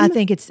time? I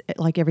think it's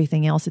like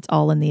everything else. It's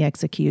all in the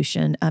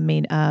execution. I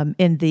mean,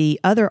 in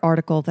the other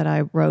article that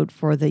I wrote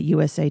for the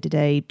USA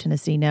Today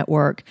Tennessee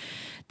Network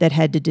that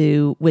had to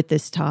do with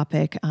this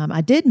topic,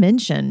 I did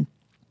mention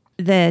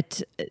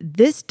that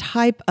this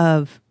type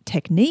of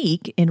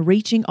technique in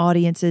reaching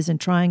audiences and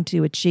trying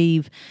to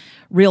achieve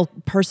real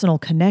personal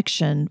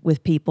connection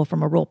with people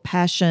from a real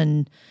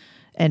passion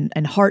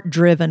and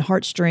heart-driven,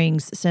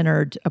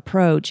 heartstrings-centered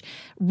approach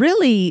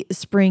really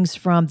springs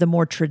from the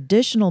more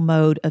traditional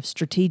mode of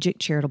strategic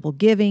charitable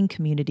giving,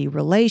 community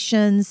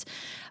relations,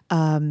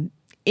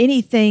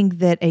 anything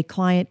that a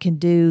client can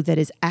do that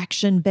is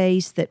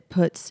action-based, that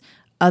puts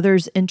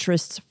others'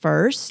 interests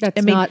first.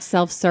 That's not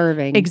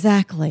self-serving.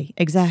 Exactly.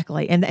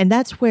 And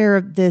that's where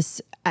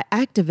this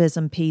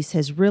activism piece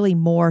has really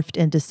morphed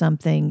into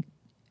something,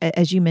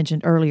 as you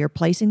mentioned earlier,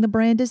 placing the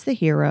brand as the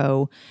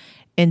hero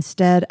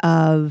instead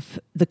of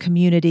the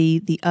community,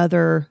 the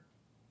other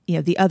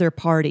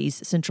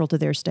parties central to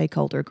their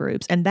stakeholder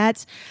groups. And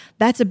that's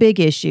a big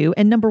issue.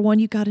 And number one,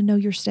 you've got to know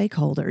your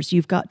stakeholders.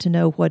 You've got to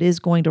know what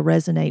is going to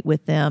resonate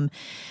with them.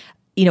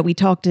 We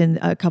talked in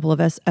a couple of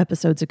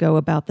episodes ago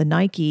about the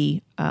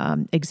Nike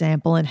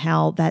example and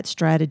how that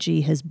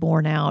strategy has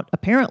borne out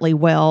apparently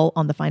well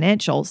on the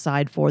financial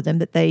side for them,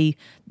 that they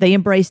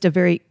embraced a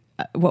very,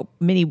 what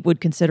many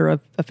would consider a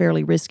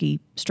fairly risky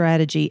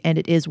strategy, and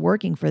it is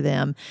working for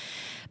them.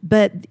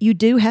 But you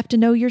do have to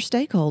know your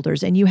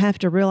stakeholders, and you have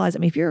to realize,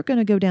 if you're going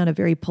to go down a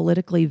very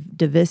politically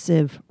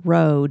divisive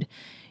road,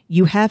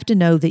 you have to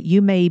know that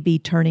you may be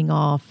turning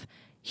off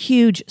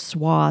huge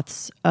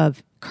swaths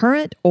of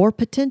current or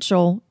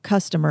potential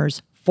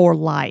customers for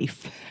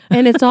life.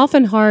 And it's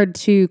often hard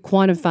to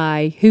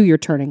quantify who you're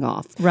turning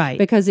off. Right.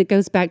 Because it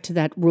goes back to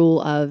that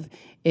rule of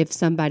if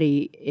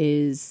somebody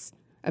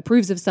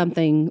approves of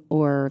something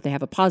or they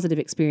have a positive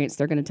experience,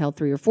 they're going to tell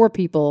 3 or 4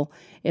 people.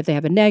 If they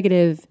have a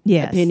negative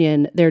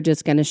opinion, they're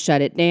just going to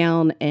shut it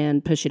down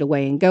and push it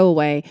away and go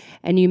away.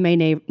 And you may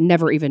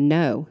never even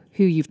know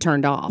who you've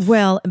turned off.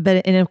 Well,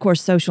 and of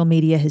course, social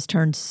media has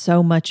turned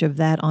so much of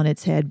that on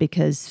its head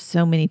because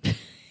so many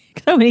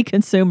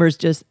consumers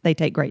they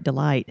take great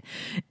delight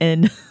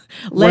in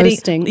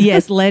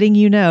letting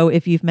you know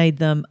if you've made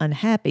them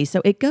unhappy.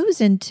 So it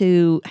goes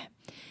into,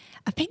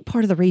 I think,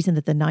 part of the reason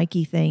that the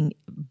Nike thing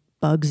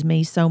bugs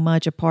me so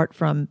much, apart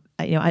from,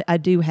 I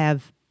do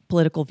have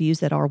political views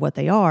that are what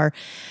they are,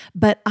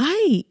 but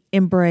I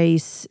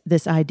embrace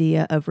this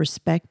idea of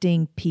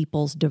respecting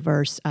people's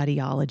diverse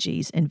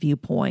ideologies and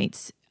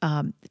viewpoints.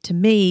 To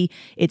me,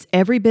 it's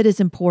every bit as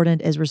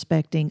important as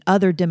respecting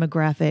other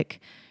demographic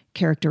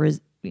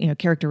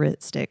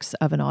characteristics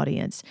of an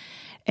audience.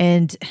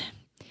 And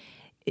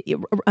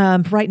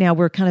right now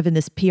we're kind of in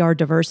this PR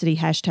diversity,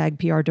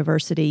 #PR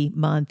diversity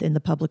month in the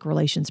public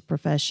relations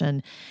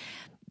profession.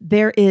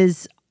 There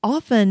is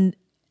often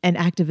an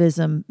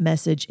activism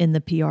message in the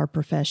PR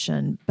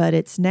profession, but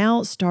it's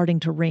now starting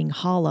to ring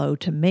hollow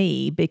to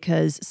me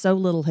because so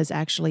little has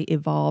actually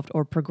evolved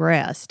or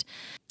progressed.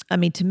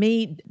 To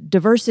me,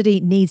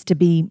 diversity needs to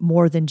be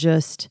more than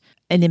just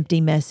an empty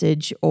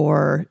message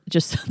or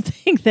just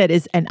something that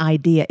is an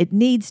idea. It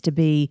needs to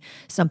be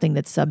something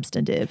that's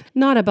substantive.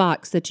 Not a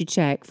box that you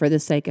check for the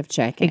sake of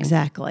checking.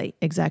 Exactly.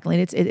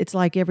 And it's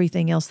like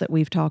everything else that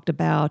we've talked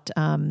about.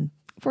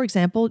 For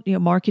example,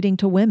 marketing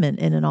to women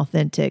in an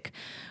authentic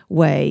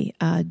way,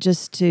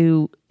 just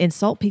to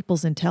insult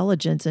people's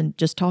intelligence and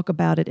just talk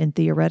about it in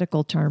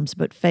theoretical terms,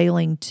 but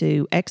failing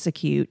to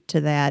execute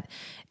to that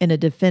in a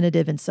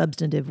definitive and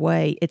substantive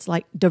way. It's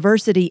like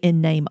diversity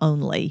in name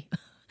only,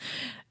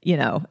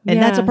 and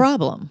that's a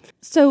problem.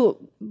 So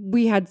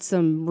we had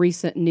some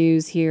recent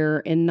news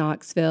here in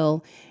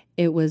Knoxville.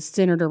 It was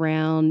centered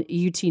around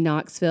UT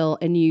Knoxville,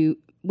 and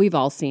we've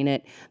all seen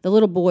it. The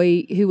little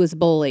boy who was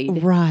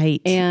bullied.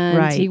 Right.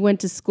 And he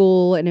went to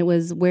school, and it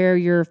was wear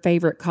your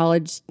favorite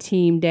college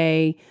team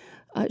day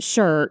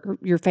shirt,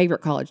 your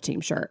favorite college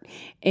team shirt.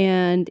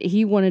 And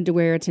he wanted to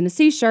wear a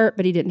Tennessee shirt,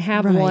 but he didn't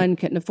have one,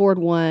 couldn't afford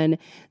one.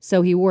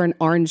 So he wore an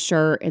orange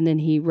shirt, and then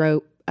he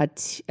wrote a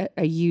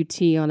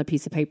UT on a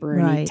piece of paper,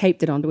 and he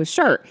taped it onto his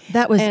shirt.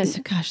 That was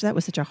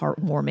such a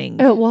heartwarming.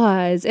 It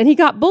was, and he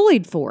got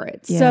bullied for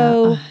it. Yeah,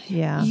 so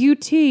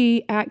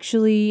UT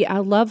actually, I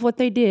love what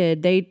they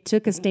did. They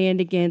took a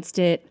stand against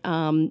it,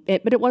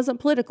 but it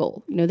wasn't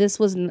political. This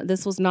was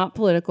not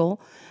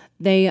political.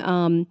 They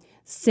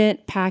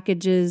sent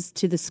packages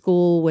to the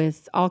school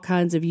with all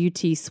kinds of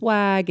UT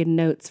swag and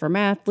notes from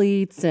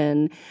athletes,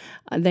 and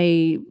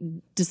they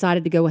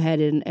decided to go ahead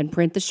and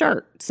print the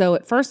shirt. So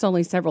at first,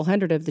 only several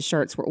hundred of the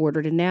shirts were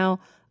ordered, and now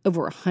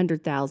over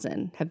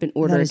 100,000 have been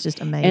ordered. That is just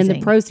amazing. And the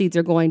proceeds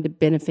are going to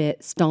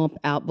benefit Stomp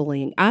Out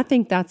Bullying. I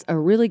think that's a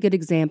really good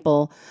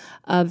example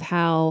of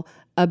how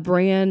a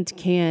brand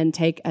can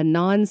take a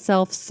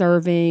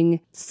non-self-serving,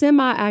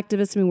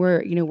 semi-activist. I mean,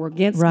 we're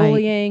against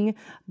bullying,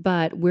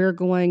 but we're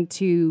going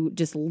to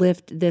just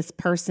lift this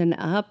person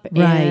up,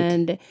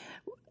 and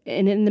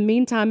in the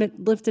meantime,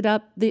 it lifted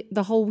up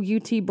the whole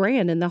UT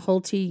brand and the whole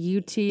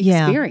TUT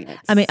experience.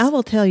 I mean, I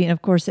will tell you, and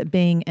of course,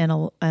 being an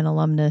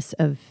alumnus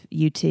of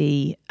UT,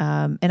 and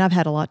I've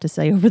had a lot to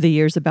say over the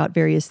years about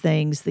various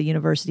things the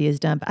university has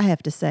done, but I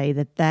have to say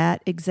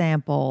that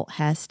example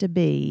has to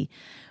be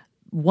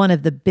one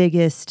of the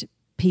biggest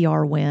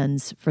PR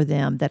wins for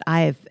them that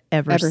I have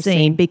ever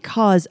seen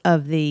because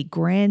of the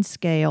grand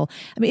scale.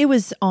 I mean, it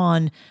was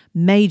on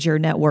major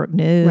network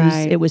news.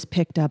 Right. It was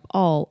picked up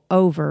all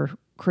over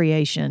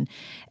creation,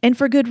 and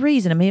for good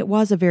reason. I mean, it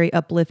was a very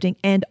uplifting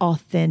and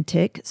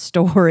authentic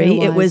story.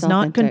 It was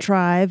not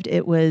contrived.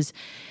 It was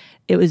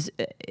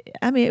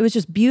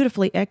just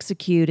beautifully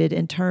executed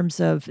in terms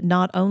of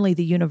not only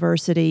the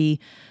university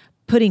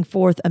putting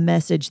forth a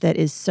message that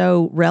is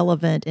so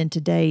relevant in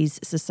today's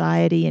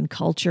society and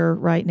culture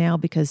right now,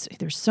 because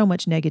there's so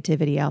much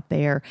negativity out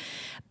there.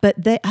 But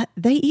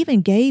they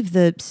even gave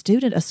the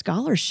student a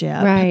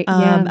scholarship. Right.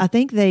 I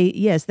think they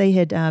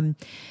had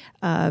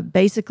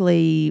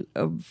basically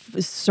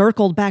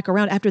circled back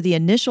around after the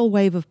initial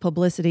wave of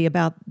publicity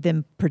about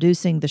them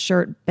producing the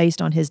shirt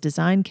based on his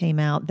design came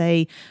out.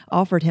 They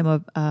offered him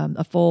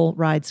a full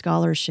ride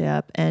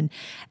scholarship, and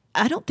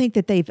I don't think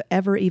that they've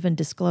ever even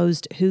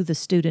disclosed who the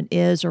student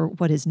is or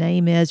what his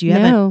name is. You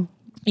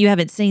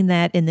haven't seen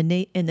that in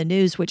the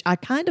news, which I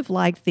kind of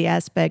liked the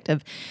aspect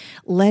of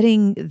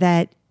letting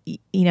that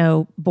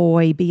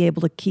boy be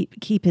able to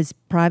keep his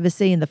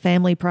privacy and the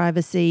family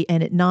privacy,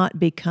 and it not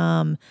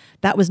become,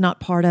 that was not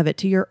part of it.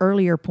 To your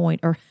earlier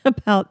point or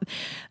about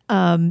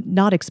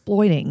not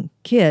exploiting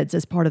kids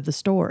as part of the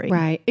story.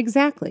 Right,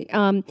 exactly.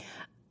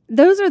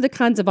 Those are the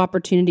kinds of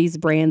opportunities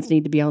brands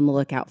need to be on the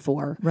lookout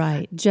for.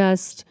 Right.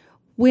 Just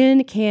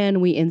when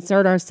can we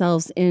insert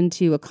ourselves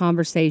into a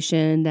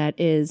conversation that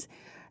is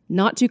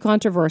not too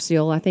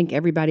controversial? I think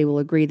everybody will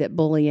agree that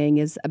bullying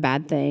is a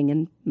bad thing,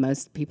 and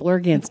most people are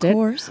against it. Of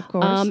course.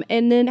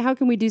 And then how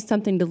can we do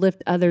something to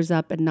lift others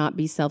up and not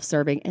be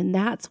self-serving? And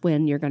that's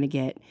when you're going to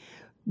get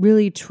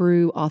really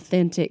true,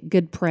 authentic,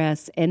 good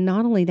press. And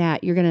not only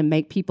that, you're going to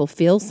make people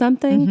feel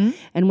something. Mm-hmm.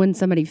 And when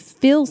somebody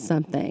feels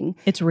something,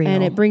 it's real.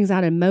 And it brings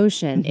out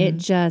emotion. Mm-hmm. It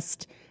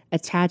just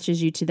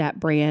attaches you to that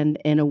brand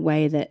in a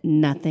way that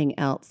nothing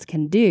else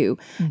can do.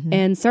 Mm-hmm.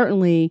 And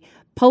certainly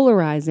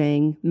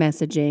polarizing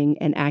messaging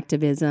and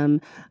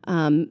activism,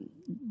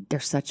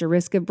 there's such a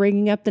risk of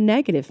bringing up the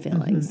negative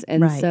feelings.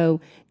 Mm-hmm. And so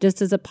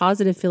just as a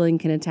positive feeling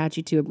can attach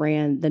you to a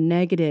brand, the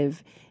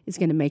negative is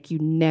going to make you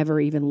never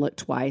even look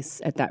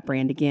twice at that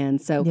brand again.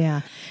 So yeah.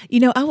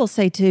 I will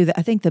say too that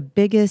I think the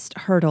biggest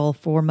hurdle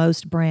for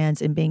most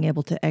brands in being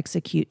able to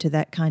execute to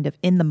that kind of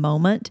in the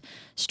moment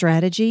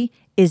strategy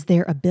is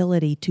their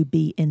ability to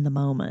be in the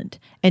moment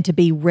and to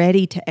be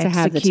ready to execute.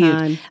 Have the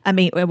time. I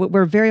mean,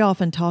 we're very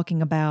often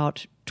talking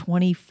about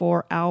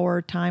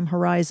 24-hour time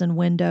horizon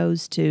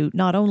windows to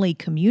not only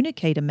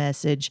communicate a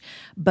message,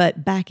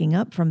 but backing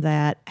up from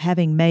that,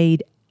 having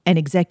made an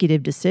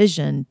executive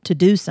decision to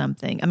do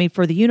something. I mean,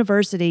 for the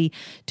university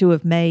to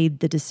have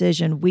made the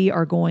decision, we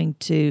are going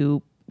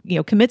to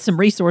commit some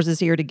resources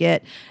here to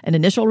get an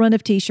initial run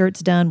of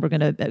T-shirts done. We're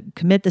going to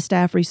commit the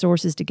staff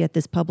resources to get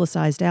this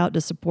publicized out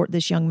to support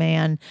this young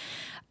man.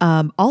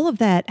 All of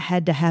that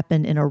had to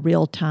happen in a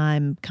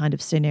real-time kind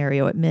of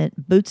scenario. It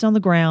meant boots on the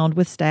ground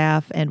with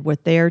staff and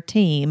with their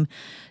team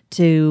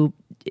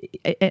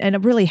and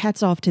it really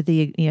hats off to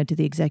the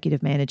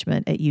executive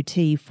management at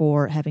UT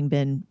for having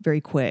been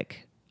very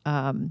quick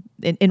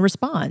in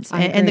response,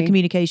 and the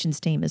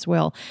communications team as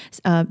well,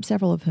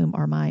 several of whom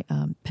are my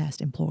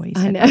past employees.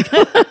 I know.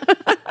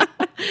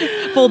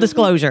 Full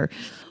disclosure.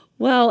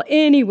 Well,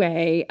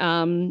 anyway,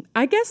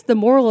 I guess the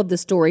moral of the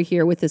story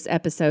here with this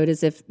episode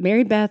is if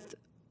Mary Beth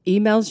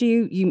emails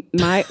you, you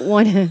might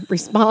want to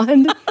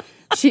respond.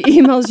 She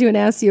emails you and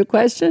asks you a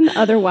question.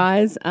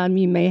 Otherwise,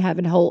 you may have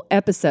a whole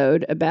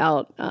episode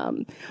about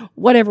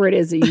whatever it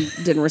is that you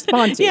didn't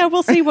respond to. Yeah,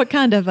 we'll see what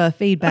kind of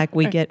feedback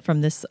we get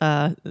from this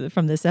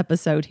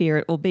episode here.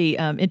 It will be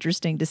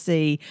interesting to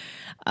see.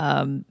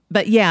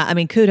 But yeah, I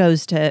mean,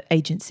 kudos to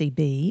Agency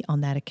B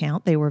on that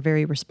account. They were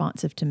very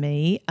responsive to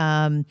me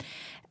and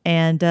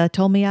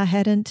told me I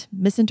hadn't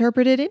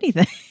misinterpreted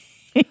anything.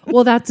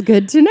 Well, that's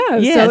good to know.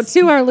 Yes.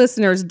 So to our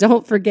listeners,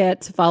 don't forget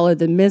to follow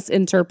the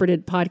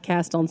Misinterpreted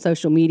podcast on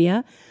social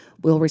media.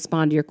 We'll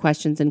respond to your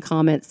questions and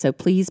comments, so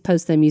please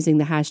post them using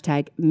the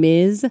hashtag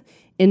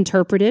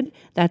MsInterpreted.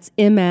 That's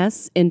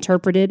MS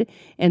Interpreted,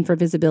 and for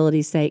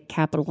visibility's sake,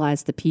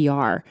 capitalize the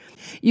PR.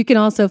 You can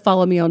also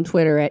follow me on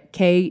Twitter at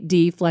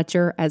KD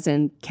Fletcher, as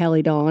in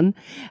Kelly Dawn,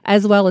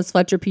 as well as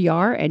Fletcher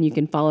PR, and you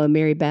can follow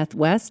Mary Beth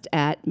West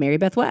at Mary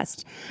Beth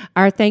West.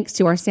 Our thanks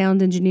to our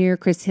sound engineer,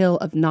 Chris Hill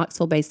of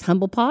Knoxville-based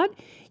HumblePod.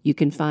 You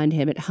can find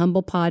him at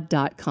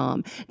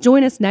humblepod.com.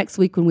 Join us next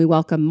week when we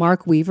welcome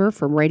Mark Weaver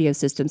from Radio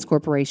Systems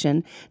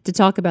Corporation to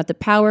talk about the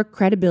power,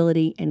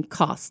 credibility, and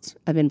cost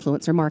of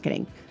influencer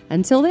marketing.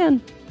 Until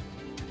then.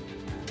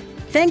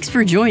 Thanks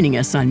for joining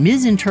us on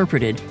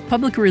Misinterpreted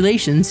Public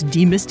Relations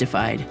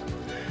Demystified.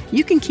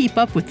 You can keep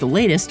up with the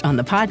latest on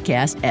the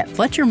podcast at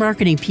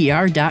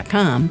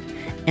FletcherMarketingPR.com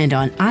and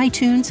on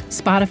iTunes,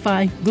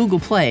 Spotify,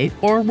 Google Play,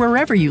 or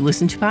wherever you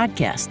listen to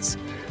podcasts.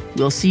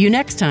 We'll see you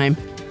next time.